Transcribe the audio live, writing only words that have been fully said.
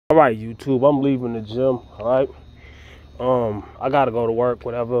All right, YouTube, I'm leaving the gym, all right? I gotta go to work,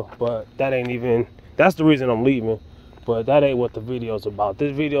 whatever, but that's the reason I'm leaving, but that ain't what the video's about.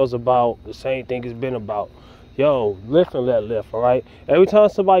 This video's about the same thing it's been about. Yo, lift and let lift, all right? Every time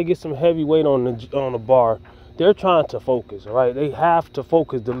somebody gets some heavy weight on the bar, they're trying to focus, all right? They have to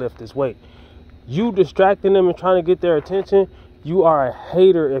focus to lift this weight. You distracting them and trying to get their attention, you are a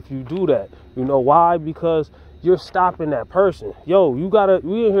hater if you do that. You know why? Because you're stopping that person. Yo, we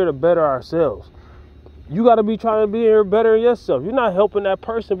in here to better ourselves. You gotta be trying to be here better yourself. You're not helping that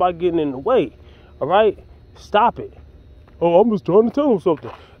person by getting in the way. All right? Stop it. Oh, I'm just trying to tell them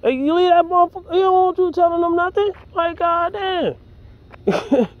something. Hey, you leave that motherfucker. You don't want you telling them nothing? Like, goddamn.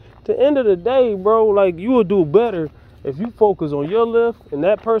 At the end of the day, bro, like, you will do better if you focus on your lift, and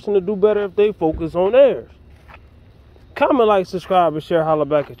that person will do better if they focus on theirs. Comment, like, subscribe, and share. Holla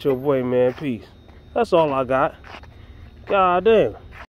back at your boy, man. Peace. That's all I got. God damn.